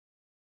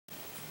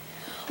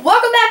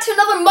Welcome back to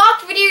another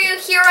mock video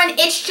here on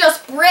It's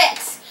Just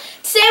Bricks.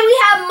 Today we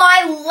have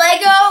my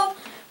Lego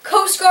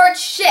Coast Guard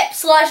ship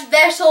slash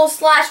vessel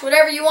slash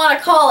whatever you want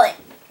to call it.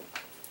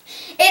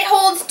 It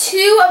holds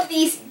two of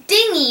these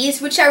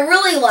dinghies, which I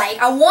really like.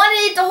 I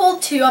wanted it to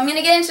hold two. I'm going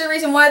to get into the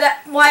reason why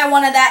I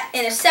wanted that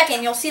in a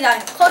second. You'll see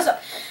that in the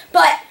close-up.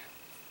 But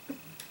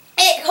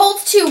it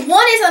holds two.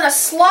 One is on a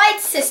slide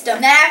system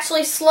that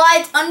actually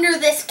slides under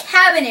this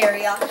cabin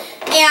area.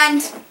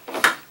 And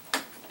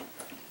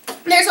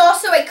there's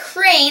also a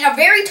crane, a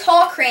very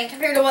tall crane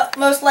compared to what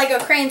most Lego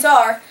cranes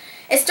are.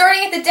 It's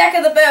starting at the deck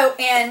of the boat,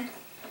 and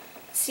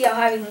let's see how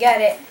high we can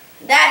get it.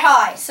 That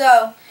high.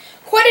 So,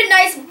 quite a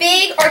nice,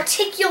 big,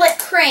 articulate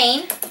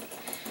crane.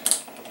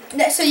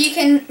 So you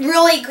can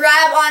really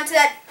grab onto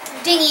that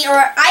dinghy,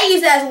 or I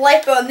use that as a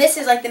lifeboat, and this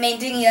is like the main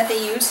dinghy that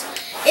they use.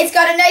 It's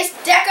got a nice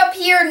deck up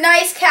here,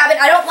 nice cabin.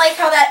 I don't like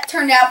how that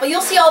turned out, but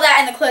you'll see all that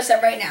in the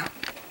close-up right now.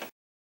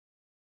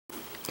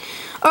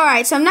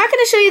 Alright, so I'm not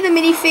going to show you the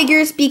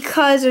minifigures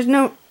because there's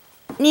no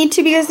need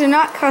to, because they're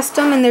not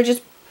custom and they're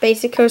just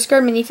basic Coast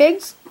Guard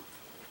minifigs.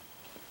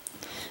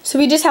 So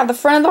we just have the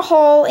front of the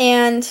hull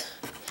and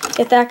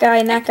get that guy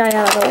and that guy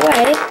out of the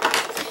way.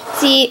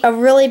 See, a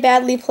really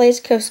badly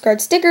placed Coast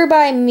Guard sticker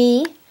by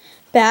me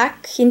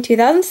back in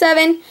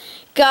 2007.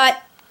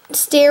 Got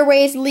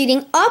stairways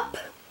leading up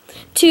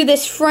to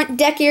this front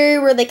deck area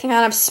where they can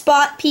kind of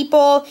spot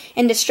people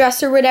in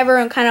distress or whatever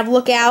and kind of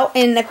look out,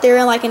 and if they're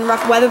in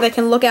rough weather they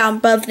can look out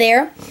above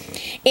there,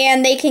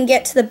 and they can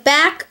get to the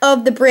back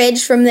of the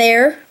bridge from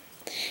there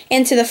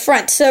and to the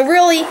front. So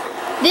really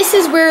this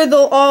is where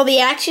all the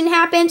action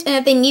happens, and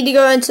if they need to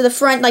go into the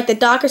front like the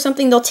dock or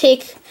something, they'll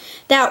take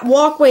that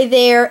walkway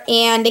there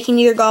and they can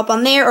either go up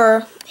on there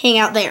or hang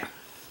out there.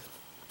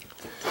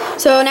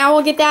 So now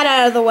we'll get that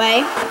out of the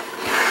way.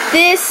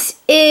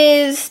 This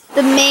is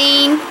the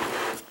main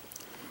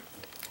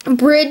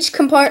bridge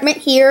compartment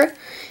here.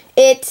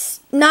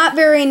 It's not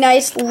very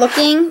nice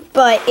looking,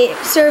 but it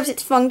serves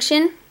its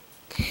function.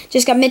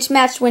 Just got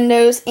mismatched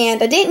windows,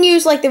 and I didn't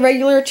use like the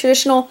regular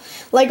traditional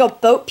Lego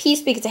boat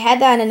piece because I had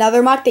that in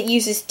another mock that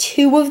uses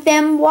two of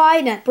them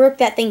wide, and I broke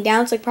that thing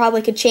down, so I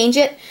probably could change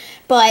it.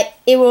 But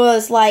it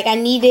was like I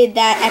needed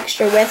that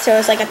extra width, so it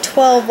was like a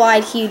 12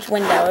 wide huge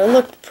window. It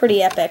looked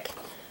pretty epic.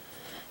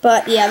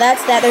 But yeah,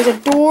 that's that. There's a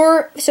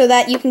door so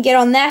that you can get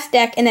on that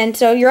deck, and then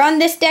so you're on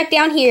this deck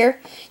down here,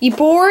 you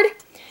board,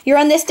 you're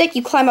on this deck,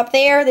 you climb up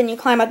there, then you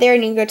climb up there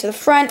and you can go to the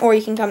front, or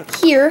you can come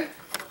here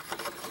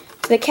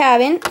to the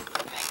cabin.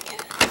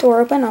 Door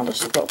open, I'll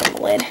just open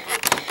the lid.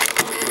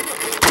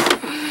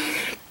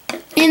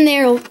 In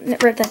there,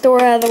 rip that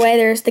door out of the way,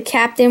 there's the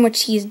captain,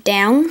 which he's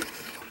down.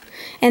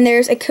 And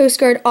there's a Coast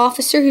Guard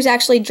officer who's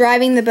actually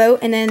driving the boat,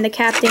 and then the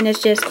captain is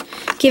just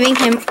giving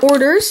him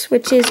orders,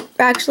 which is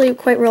actually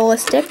quite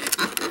realistic,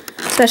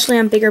 especially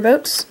on bigger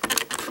boats.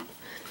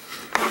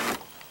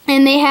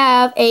 And they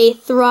have a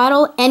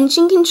throttle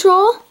engine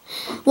control,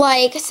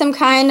 like some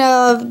kind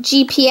of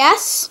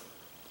GPS.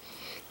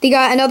 They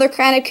got another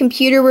kind of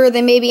computer where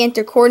they maybe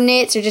enter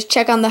coordinates or just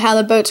check on how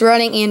the boat's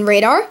running, and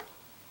radar.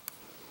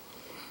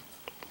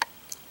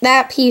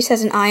 That piece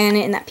has an eye on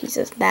it, and that piece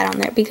has that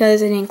on there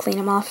because I didn't clean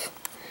them off.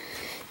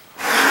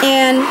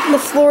 And the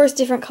floor is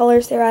different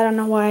colors there. I don't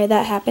know why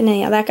that happened. And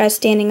yeah, that guy's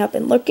standing up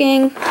and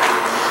looking.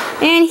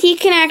 And you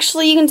can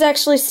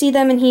actually see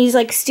them, and he's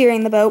like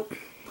steering the boat.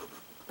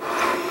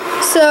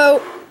 So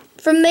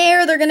from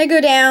there, they're going to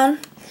go down.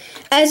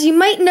 As you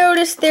might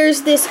notice,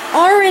 there's this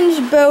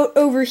orange boat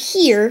over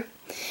here.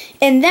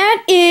 And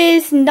that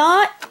is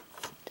not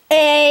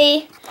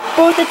a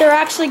boat that they're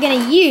actually going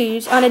to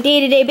use on a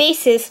day-to-day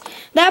basis.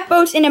 That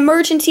boat's an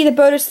emergency. The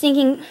boat is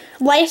sinking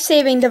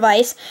life-saving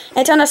device.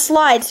 It's on a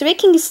slide, so it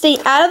can stay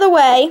out of the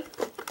way.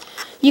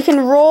 You can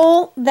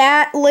roll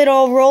that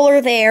little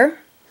roller there,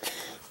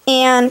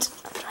 and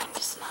I'm trying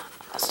to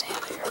stay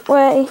out of your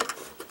way.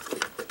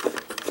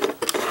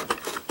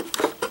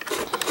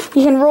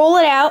 You can roll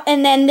it out,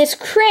 and then this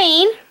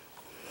crane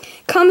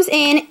comes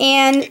in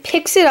and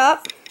picks it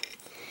up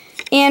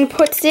and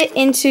puts it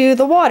into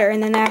the water,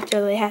 and then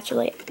after they have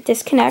to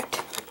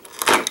disconnect,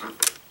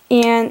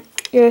 and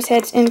goes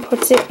ahead and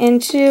puts it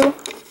into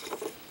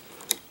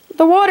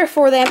the water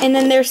for them, and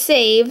then they're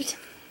saved.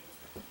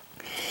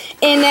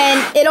 And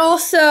then it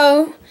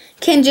also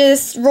can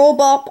just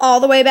roll up all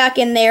the way back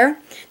in there.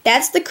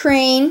 That's the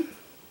crane,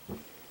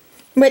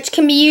 which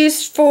can be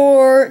used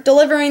for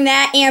delivering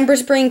that and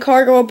just bring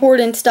cargo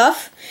aboard and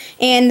stuff.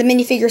 And the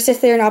minifigure sits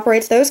there and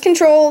operates those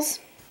controls.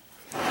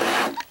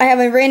 I have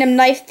a random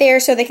knife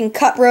there so they can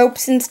cut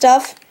ropes and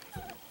stuff.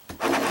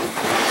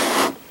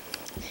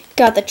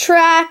 Got the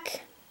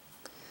track.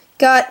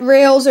 Got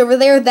rails over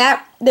there.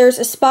 There's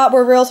a spot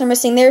where rails are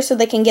missing there so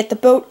they can get the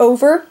boat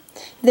over.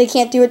 They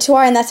can't do it too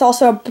high, and that's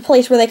also a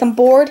place where they can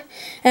board.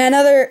 And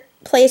another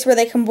place where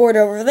they can board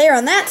over there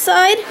on that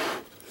side.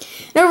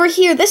 And over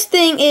here, this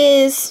thing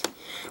is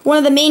one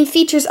of the main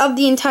features of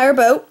the entire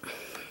boat.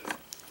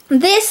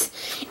 This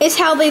is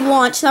how they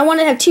launch. Now I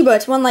wanted to have two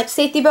boats, one like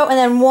safety boat and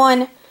then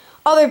one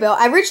other boat.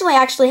 I originally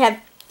actually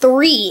had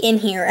 3 in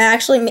here,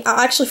 actually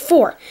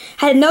 4.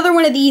 I had another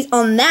one of these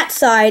on that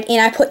side,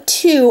 and I put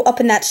 2 up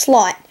in that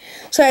slot.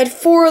 So I had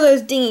 4 of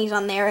those dinghies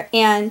on there,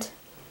 and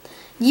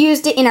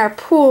used it in our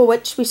pool,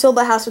 which we sold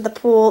the house with the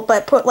pool,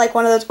 but put like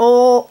one of those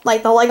old,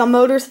 like the Lego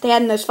motors that they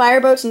had in those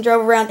fireboats and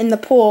drove around in the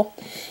pool.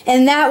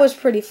 And that was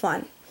pretty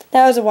fun.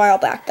 That was a while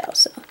back though,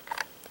 so.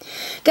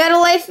 Got a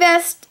life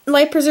vest,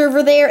 life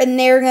preserver there, and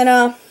they're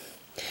gonna,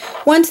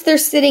 once they're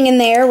sitting in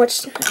there,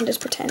 which I can just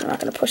pretend I'm not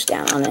gonna push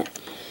down on it,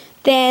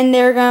 then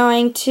they're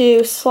going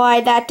to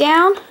slide that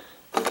down,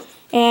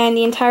 and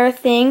the entire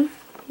thing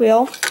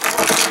will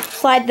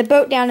slide the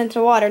boat down into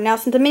the water. Now,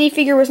 since the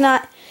minifigure was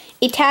not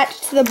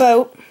attached to the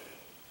boat,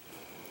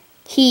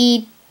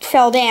 he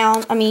fell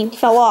down, he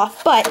fell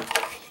off, but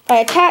if I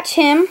attach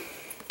him,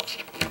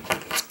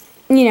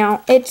 you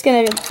know, it's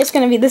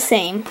gonna be the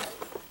same.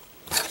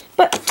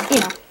 But, you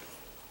know,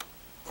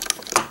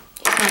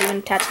 not even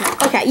attached now.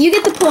 Okay, you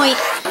get the point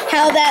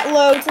how that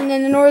loads, and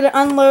then in order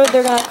to unload,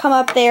 they're gonna come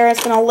up there,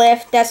 it's gonna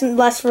lift. That's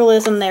less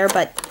realism there,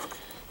 but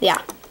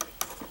yeah.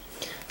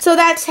 So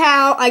that's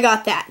how I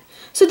got that.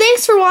 So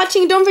thanks for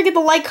watching. Don't forget to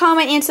like,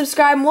 comment, and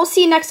subscribe, and we'll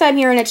see you next time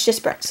here on It's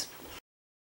Just Bricks.